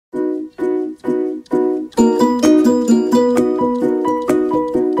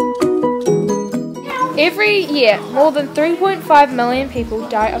Every year, more than 3.5 million people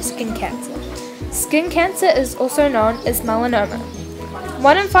die of skin cancer. Skin cancer is also known as melanoma.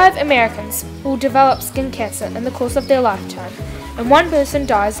 1 in 5 Americans will develop skin cancer in the course of their lifetime, and 1 person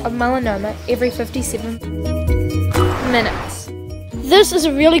dies of melanoma every 57 minutes. This is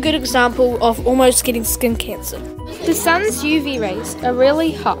a really good example of almost getting skin cancer. The sun's UV rays are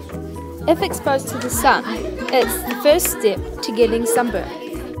really hot. If exposed to the sun, it's the first step to getting sunburn.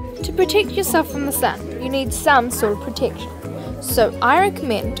 To protect yourself from the sun, you need some sort of protection. So I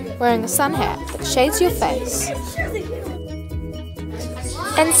recommend wearing a sun hat that shades your face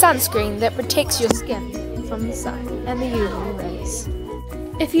and sunscreen that protects your skin from the sun and the UV rays.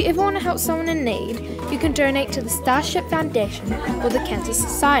 If you ever want to help someone in need, you can donate to the Starship Foundation or the Cancer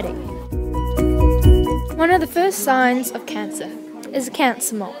Society. One of the first signs of cancer is a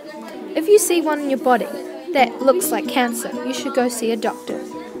cancer mole. If you see one in your body that looks like cancer, you should go see a doctor.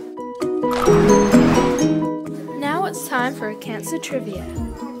 Now it's time for a cancer trivia.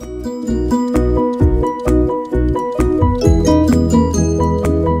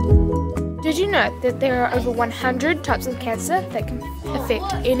 Did you know that there are over 100 types of cancer that can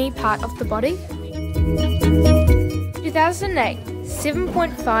affect any part of the body? 2008,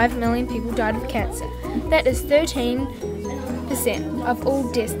 7.5 million people died of cancer. That is 13% of all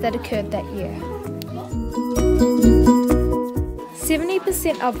deaths that occurred that year.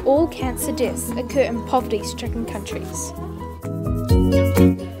 70% of all cancer deaths occur in poverty-stricken countries.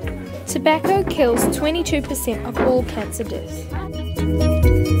 Tobacco kills 22% of all cancer deaths.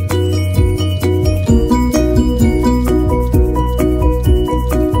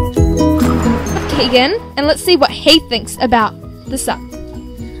 Keegan, and let's see what he thinks about the sun.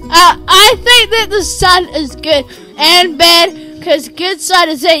 I think that the sun is good and bad, because good side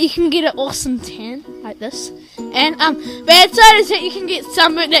is that you can get an awesome tan like this, and bad side is that you can get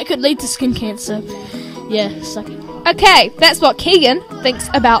sunburn that could lead to skin cancer. Yeah, suck it. Okay, that's what Keegan thinks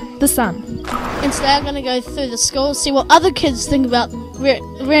about the sun. And today I'm going to go through the school, see what other kids think about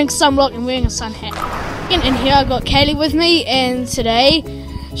wearing sunblock and wearing a sun hat. And here I've got Kaylee with me, and today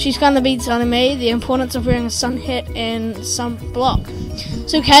she's going to be telling me the importance of wearing a sun hat and sunblock.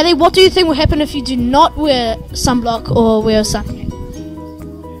 So Kaylee, what do you think will happen if you do not wear sunblock or wear a sun hat?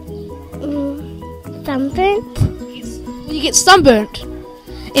 Sunburnt. You get sunburnt.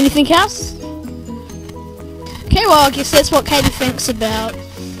 Anything else? Okay, well I guess that's what Katie thinks about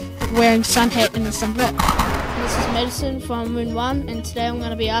wearing sun hat and a sunblock. This is Madison from Moon 1, and today I'm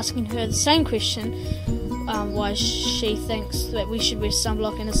going to be asking her the same question, why she thinks that we should wear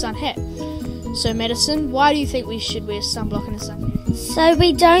sunblock and a sun hat. So Madison, why do you think we should wear sunblock and a sun hat? So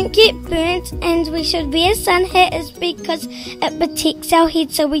we don't get burnt, and we should wear a sun hat is because it protects our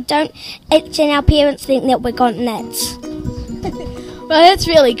head so we don't itch and our parents think that we're got nits. Well, that's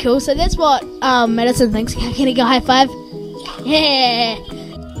really cool. So that's what Madison thinks. Can you go high five? Yeah!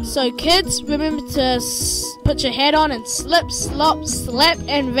 So kids, remember to put your hat on and slip, slop, slap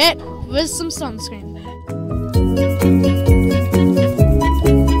and rat with some sunscreen.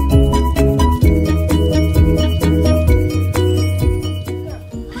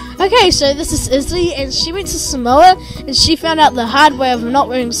 Okay, so this is Izzy, and she went to Samoa, and she found out the hard way of not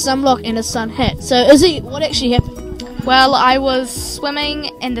wearing sunblock and a sun hat. So Izzy, what actually happened? Well, I was swimming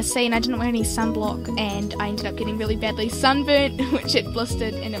in the sea and I didn't wear any sunblock, and I ended up getting really badly sunburnt, which it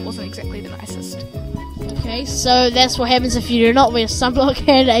blistered, and it wasn't exactly the nicest. Okay, so that's what happens if you do not wear sunblock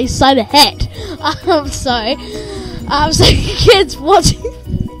and a sun hat. So kids watching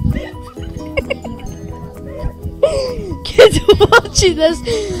kids watching this,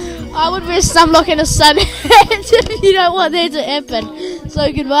 I would wear sunblock and a sun hat if you don't want that to happen.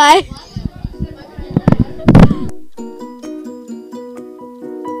 So goodbye.